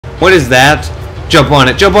What is that? Jump on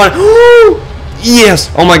it. Jump on it. Woo!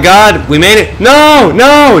 Yes. Oh my God. We made it. No.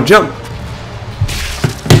 No. Jump.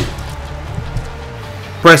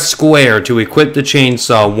 Press square to equip the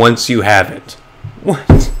chainsaw once you have it.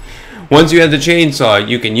 What? Once you have the chainsaw,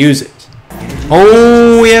 you can use it.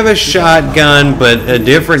 Oh, we have a shotgun, but a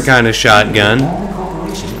different kind of shotgun.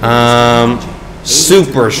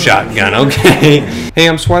 Super shotgun, okay. Hey,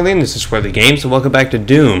 I'm Swarley, and this is SwarleyGames, and welcome back to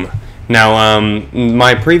Doom. Now,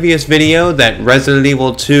 my previous video, that Resident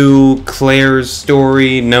Evil 2, Claire's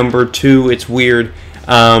story, number 2, it's weird.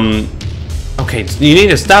 Okay, you need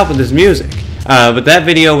to stop with this music. But that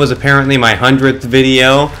video was apparently my 100th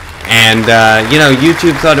video, and, you know,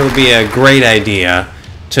 YouTube thought it would be a great idea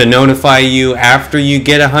to notify you after you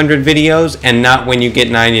get 100 videos and not when you get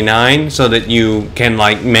 99, so that you can,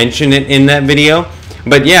 like, mention it in that video.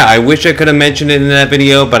 But yeah, I wish I could have mentioned it in that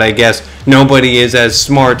video, but I guess nobody is as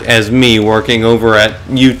smart as me working over at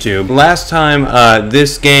YouTube. Last time,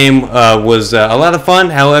 this game was a lot of fun.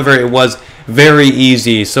 However, it was very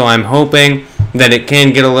easy, so I'm hoping that it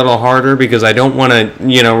can get a little harder, because I don't want to,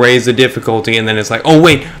 you know, raise the difficulty and then it's like, oh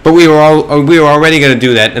wait, but we were already going to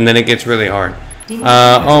do that, and then it gets really hard.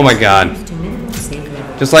 Oh my God.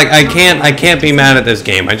 Just like I can't be mad at this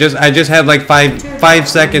game. I just had like five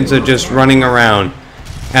seconds of just running around,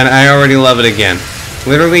 and I already love it again.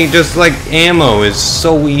 Literally, just like ammo is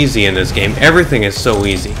so easy in this game. Everything is so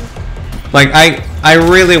easy. Like I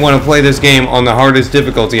really want to play this game on the hardest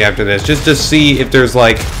difficulty after this, just to see if there's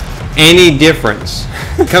like any difference.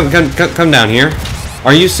 Come down here.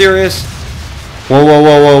 Are you serious? Whoa, whoa,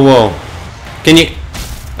 whoa, whoa, whoa. Can you?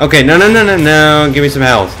 Okay, no. Give me some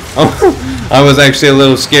health. Oh, I was actually a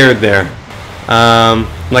little scared there.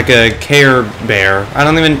 Like a Care Bear. I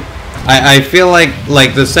don't even. I feel like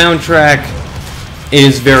the soundtrack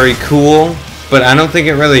is very cool, but I don't think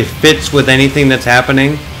it really fits with anything that's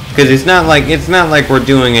happening, because it's not like we're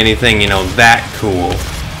doing anything, you know, that cool.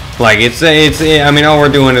 Like I mean, all we're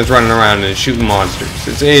doing is running around and shooting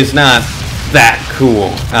monsters. It's not that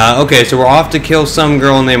cool. Okay, so we're off to kill some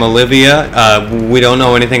girl named Olivia. We don't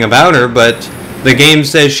know anything about her, but the game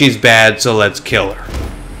says she's bad, so let's kill her.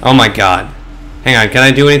 Oh my God. Hang on, can I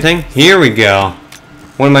do anything? Here we go.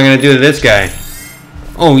 What am I gonna do to this guy?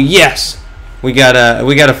 Oh yes, we got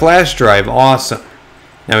a flash drive. Awesome.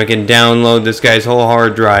 Now we can download this guy's whole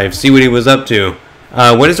hard drive. See what he was up to.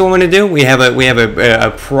 What does it want to do? We have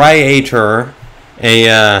a proprietor,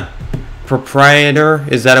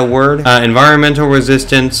 is that a word? Environmental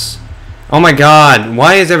resistance. Oh my God,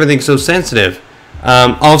 why is everything so sensitive?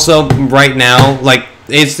 Also, right now, like,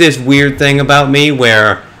 it's this weird thing about me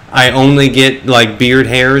where I only get, like, beard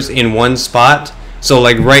hairs in one spot. So,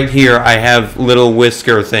 like, right here, I have little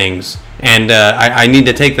whisker things, and I need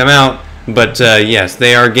to take them out. But, yes,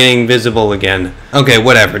 they are getting visible again. Okay,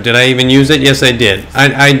 whatever. Did I even use it? Yes, I did.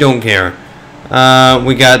 I don't care.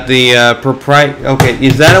 We got the, okay,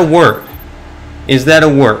 is that a word? Is that a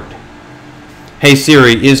word? Hey,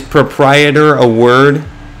 Siri, is proprietor a word?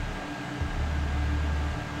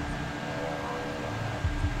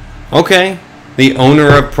 Okay. The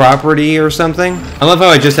owner of property or something? I love how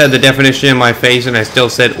I just had the definition in my face and I still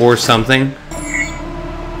said or something.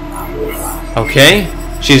 Okay.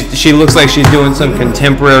 She looks like she's doing some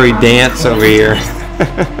contemporary dance over here.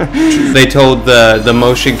 They told the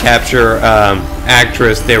motion capture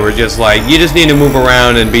actress, they were just like, you just need to move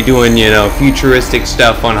around and be doing, you know, futuristic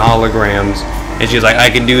stuff on holograms. And she's like, I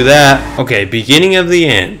can do that. Okay, beginning of the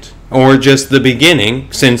end. Or just the beginning,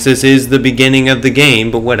 since this is the beginning of the game,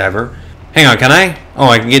 but whatever. Hang on, can I? Oh,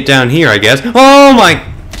 I can get down here, I guess. Oh my!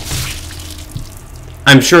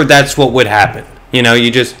 I'm sure that's what would happen. You know,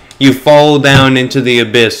 you fall down into the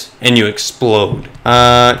abyss and you explode.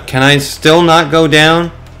 Can I still not go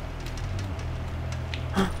down?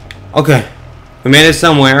 Okay. We made it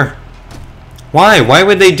somewhere. Why? Why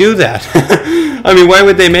would they do that? I mean, why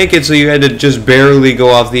would they make it so you had to just barely go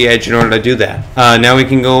off the edge in order to do that? Now we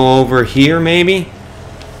can go over here, maybe?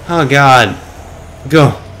 Oh, God.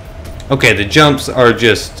 Go. Okay, the jumps are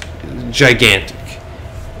just gigantic.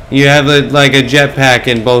 You have, like, a jetpack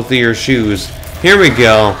in both of your shoes. Here we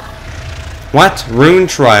go. What? Rune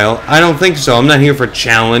trial? I don't think so. I'm not here for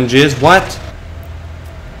challenges. What?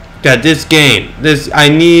 God, this game.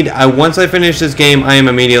 Once I finish this game, I am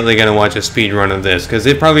immediately going to watch a speed run of this, because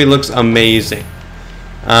it probably looks amazing.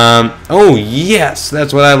 Oh, yes.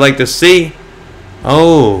 That's what I'd like to see.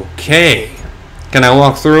 Okay. Can I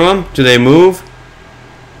walk through them? Do they move?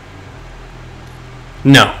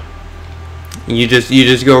 No. You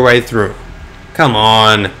just go right through. Come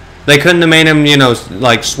on. They couldn't have made them, you know,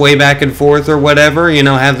 like sway back and forth or whatever, you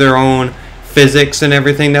know, have their own physics and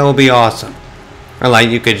everything. That would be awesome. or like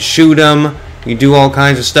you could shoot them. You do all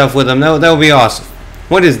kinds of stuff with them. That would be awesome.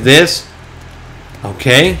 What is this?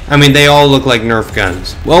 Okay. I mean, they all look like Nerf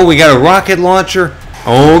guns. Well, we got a rocket launcher.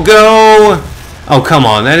 Oh, go! Oh, come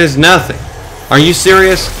on. That is nothing. Are you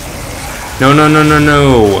serious? No, no, no, no,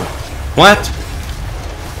 no. What?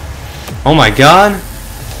 Oh my god.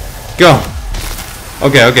 Go.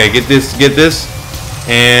 Okay, okay. Get this.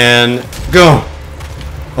 And go.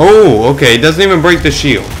 Oh, okay. It doesn't even break the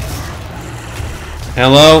shield.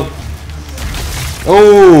 Hello?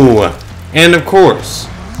 Oh, and of course.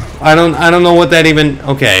 I don't know what that even...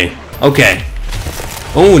 Okay. Okay.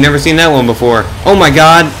 Oh, never seen that one before. Oh my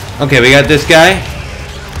god. Okay, we got this guy.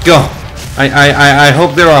 Go. I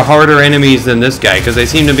hope there are harder enemies than this guy, because they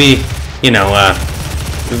seem to be, you know,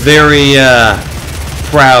 very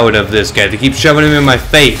proud of this guy. They keep shoving him in my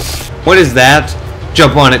face. What is that?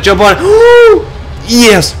 Jump on it. Jump on it. Woo!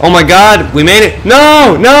 Yes. Oh my god. We made it.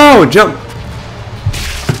 No. No. Jump.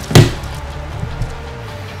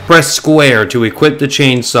 Press square to equip the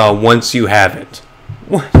chainsaw once you have it.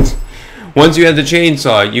 What? Once you have the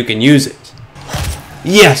chainsaw, you can use it.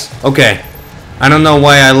 Yes. Okay. I don't know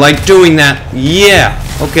why I like doing that. Yeah.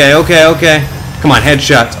 Okay, okay, okay. Come on,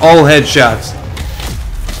 headshots. All headshots.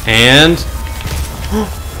 And...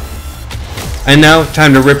 And now,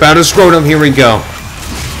 time to rip out a scrotum. Here we go.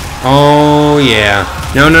 Oh, yeah.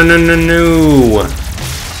 No, no, no, no, no.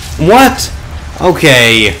 What?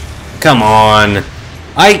 Okay. Come on.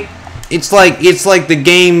 It's like the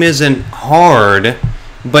game isn't hard,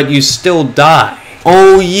 but you still die.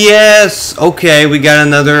 Oh yes. Okay, we got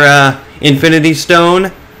another Infinity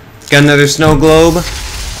Stone. Got another snow globe.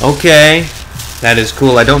 Okay, that is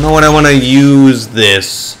cool. I don't know what I want to use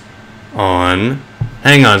this on.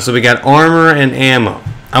 Hang on. So we got armor and ammo.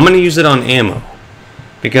 I'm gonna use it on ammo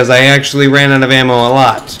because I actually ran out of ammo a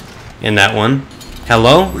lot in that one.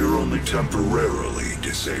 Hello? We're only temporarily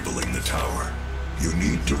disabling the tower. You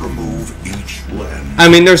need to remove each lens. I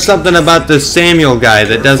mean, there's something about this Samuel guy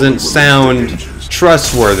that doesn't sound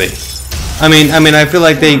trustworthy. I mean, I feel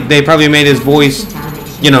like they probably made his voice,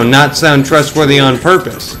 you know, not sound trustworthy on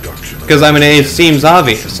purpose. Because, I mean, it seems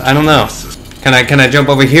obvious. I don't know. Can I jump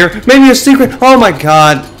over here? Maybe a secret? Oh my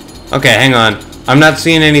god. Okay, hang on. I'm not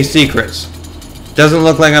seeing any secrets. Doesn't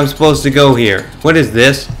look like I'm supposed to go here. What is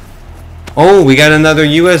this? Oh, we got another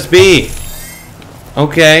USB.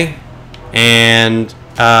 Okay. And,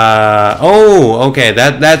 oh, okay,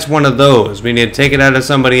 that's one of those. We need to take it out of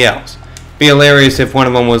somebody else. Be hilarious if one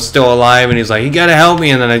of them was still alive and he's like, you gotta help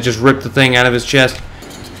me, and then I just ripped the thing out of his chest.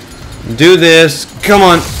 Do this. Come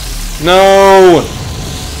on. No.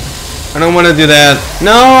 I don't want to do that.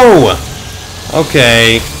 No.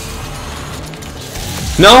 Okay.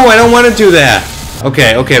 No, I don't want to do that.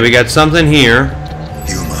 Okay, okay, we got something here.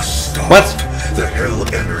 You must stop. What? The hell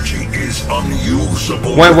energy is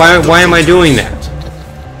unusable. Why am I doing that?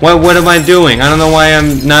 What am I doing? I don't know why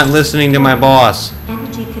I'm not listening to my boss.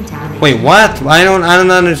 Wait, what? I don't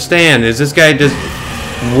understand. Is this guy just...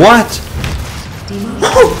 What?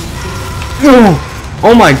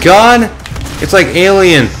 Oh my god! It's like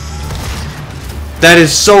Alien. That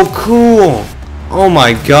is so cool. Oh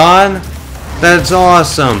my god. That's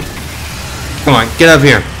awesome. Come on, get up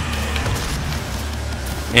here.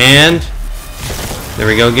 And... There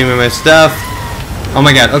we go, give me my stuff. Oh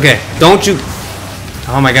my god, okay. Don't you...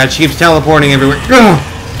 Oh my god, she keeps teleporting everywhere.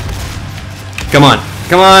 Come on,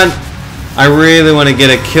 come on. I really want to get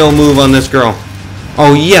a kill move on this girl.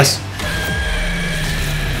 Oh, yes.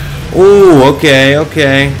 Ooh, okay,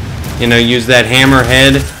 okay. You know, use that hammer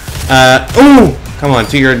head. Ooh! Come on,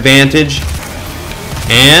 to your advantage.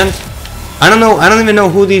 And... I don't even know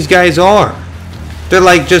who these guys are. They're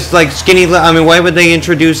like, just like skinny... I mean, why would they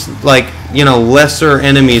introduce, like, you know, lesser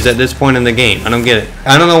enemies at this point in the game? I don't get it.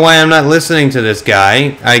 I don't know why I'm not listening to this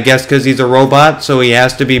guy. I guess because he's a robot, so he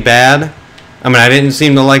has to be bad. I mean, I didn't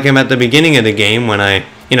seem to like him at the beginning of the game when I,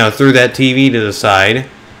 you know, threw that TV to the side.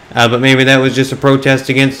 But maybe that was just a protest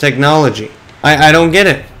against technology. I don't get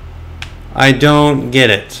it. I don't get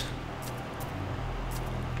it.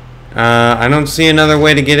 I don't see another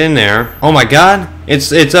way to get in there. Oh my god!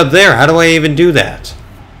 It's up there. How do I even do that?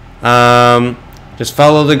 Just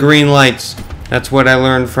follow the green lights. That's what I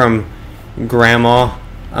learned from Grandma.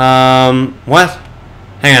 What?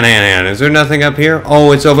 Hang on. Is there nothing up here?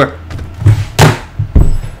 Oh, it's over.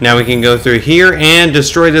 Now we can go through here and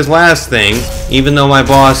destroy this last thing, even though my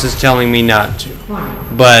boss is telling me not to.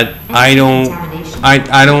 But I don't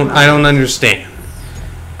understand.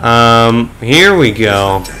 Here we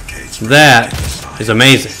go. That is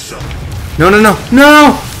amazing.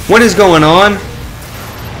 No! What is going on?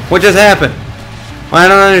 What just happened? I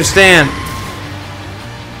don't understand.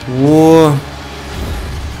 Whoa.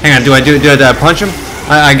 Hang on, do I punch him?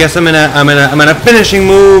 I guess I'm in a finishing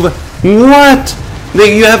move. What?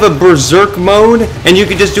 You have a berserk mode and you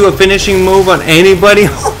can just do a finishing move on anybody?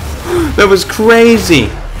 That was crazy.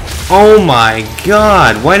 Oh my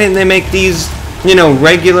god. Why didn't they make these, you know,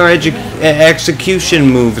 regular execution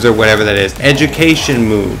moves or whatever that is? Education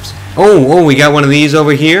moves. Oh, we got one of these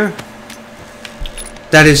over here.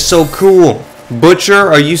 That is so cool. Butcher,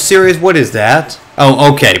 are you serious? What is that?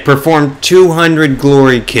 Oh, okay. Perform 200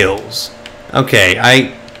 glory kills. Okay,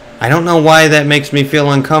 I don't know why that makes me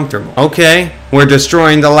feel uncomfortable. Okay, we're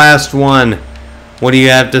destroying the last one. What do you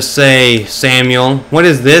have to say, Samuel? What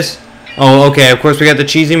is this? Oh, okay, of course we got the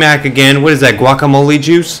cheesy mac again. What is that, guacamole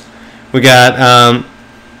juice? We got,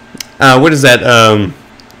 what is that,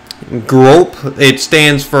 grope? It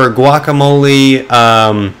stands for guacamole,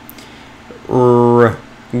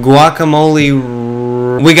 guacamole.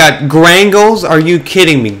 We got grangles? Are you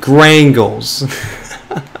kidding me? Grangles.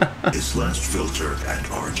 This last filter and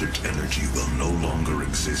Argent energy will no longer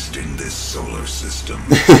exist in this solar system.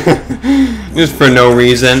 Just for no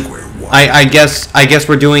reason. I guess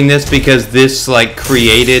we're doing this because this like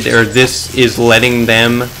created, or this is letting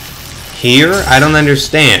them here? I don't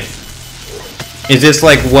understand. Is this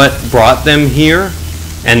like what brought them here?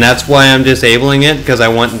 And that's why I'm disabling it, because I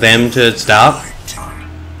want them to stop?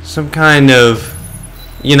 Some kind of,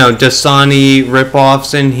 you know, Dasani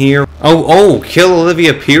ripoffs in here. Oh, kill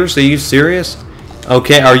Olivia Pierce? Are you serious?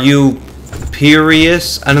 Okay, are you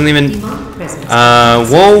Perious? I don't even...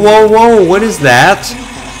 whoa, what is that?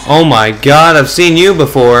 Oh my god, I've seen you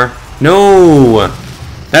before. No!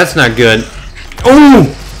 That's not good. Oh!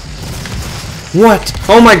 What?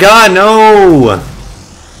 Oh my god, no!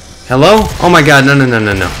 Hello? Oh my god, no.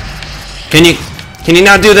 Can you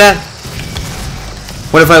not do that?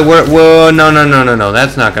 What if I work? Whoa, no,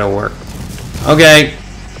 that's not gonna work. Okay.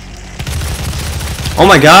 Oh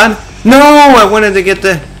my god! No! I wanted to get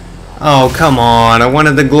the... Oh, come on. I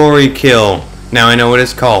wanted the glory kill. Now I know what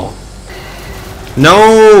it's called.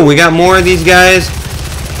 No! We got more of these guys.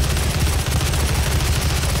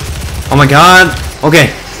 Oh my god. Okay.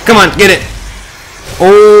 Come on, get it.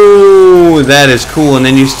 Oh, that is cool. And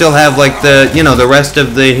then you still have like the, you know, the rest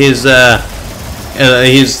of the his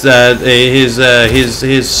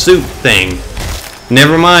suit thing.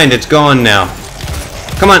 Never mind, it's gone now.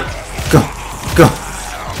 Come on. Go.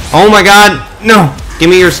 Oh my god. No. Give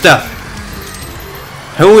me your stuff.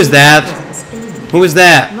 Who is that? Who is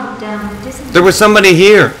that? There was somebody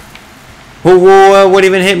here. Whoa, what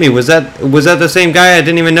even hit me? Was that the same guy? I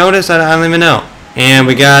didn't even notice. I don't even know. And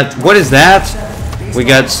we got, what is that? We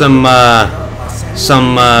got some I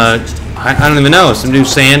don't even know, some new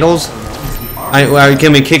sandals.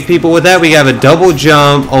 Can we kick people with that? We have a double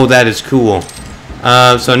jump. Oh, that is cool.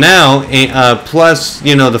 So now, plus,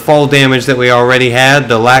 you know, the fall damage that we already had,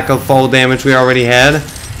 the lack of fall damage we already had,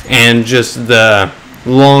 and just the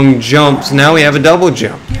long jumps, now we have a double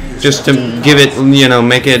jump. Just to give it, you know,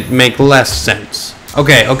 make less sense.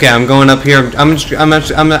 Okay, I'm going up here. I'm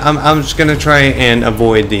just gonna try and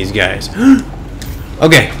avoid these guys.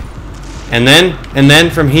 Okay. And then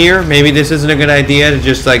from here, maybe this isn't a good idea to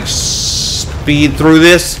just like speed through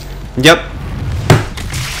this. Yep.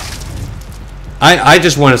 I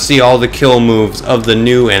just want to see all the kill moves of the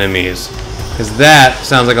new enemies, because that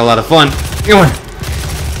sounds like a lot of fun. Come on.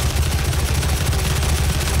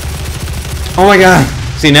 Oh my god.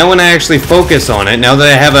 See, now when I actually focus on it, now that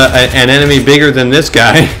I have an enemy bigger than this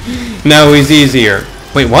guy, now he's easier.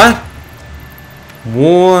 Wait, what?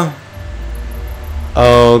 War.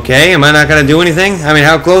 Okay, am I not gonna do anything? I mean,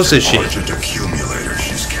 how close is she? Argent accumulator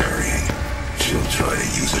she's carrying. She'll try to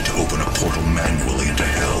use it to open a portal manually into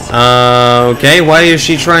hell. Okay, why is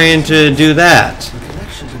she trying to do that?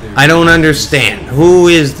 I don't understand. Who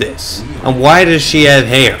is this? And why does she have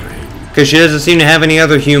hair? Because she doesn't seem to have any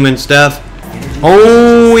other human stuff.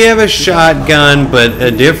 Oh, we have a shotgun, but a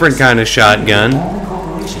different kind of shotgun.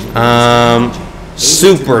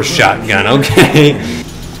 Super shotgun, okay.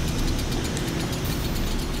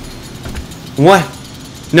 What?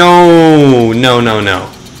 No.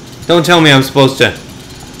 Don't tell me I'm supposed to...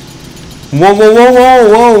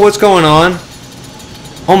 Whoa, what's going on?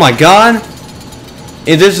 Oh my god.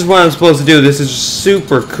 If this is what I'm supposed to do, this is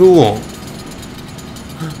super cool.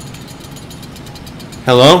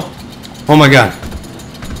 Hello? Oh my god.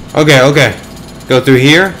 Okay. Go through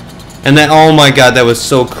here. And then, oh my god, that was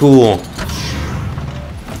so cool.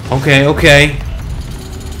 Okay.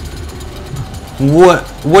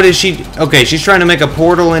 What is she? Okay, she's trying to make a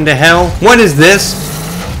portal into hell. What is this?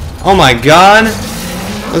 Oh my god.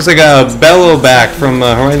 Looks like a Bellowback from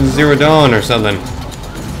Horizon Zero Dawn or something.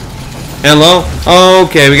 Hello?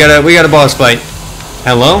 Okay, we got a boss fight.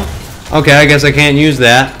 Hello? Okay, I guess I can't use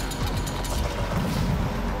that.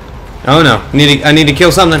 Oh no, I need to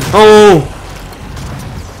kill something. Oh!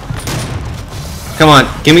 Come on,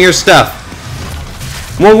 give me your stuff.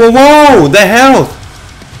 Whoa, whoa, whoa! The hell?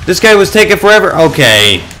 This guy was taking forever.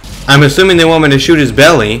 Okay. I'm assuming they want me to shoot his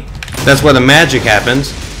belly. That's where the magic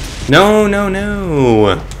happens. No, no,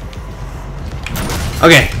 no.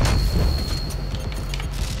 Okay.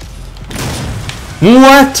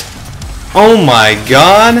 What? Oh my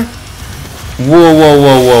god. Whoa, whoa,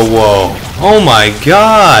 whoa, whoa, whoa. Oh my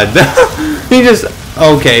god. He just...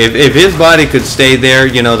 Okay, if his body could stay there,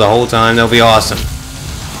 you know, the whole time, that'll be awesome.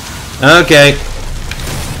 Okay.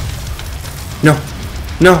 No.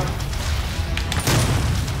 No.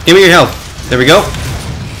 Give me your health. There we go.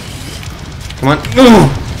 Come on. Ooh.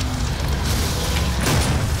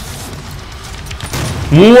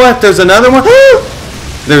 What? There's another one?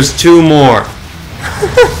 There's two more.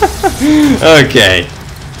 Okay.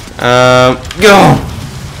 Go.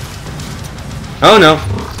 Oh no.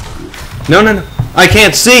 No, no, no. I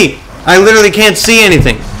can't see. I literally can't see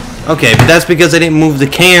anything. Okay, but that's because I didn't move the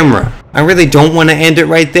camera. I really don't want to end it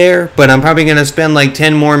right there, but I'm probably going to spend like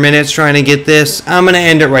 10 more minutes trying to get this. I'm going to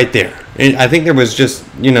end it right there. I think there was just,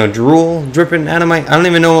 you know, drool dripping out of my... I don't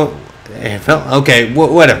even know what... It felt... Okay,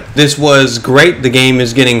 whatever. This was great. The game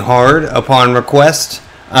is getting hard upon request.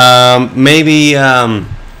 Maybe I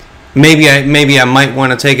might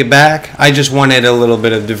want to take it back. I just wanted a little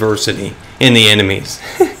bit of diversity in the enemies.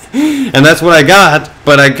 And that's what I got,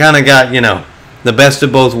 but I kind of got, you know, the best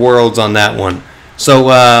of both worlds on that one. So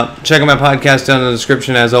check out my podcast down in the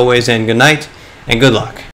description as always, and good night and good luck.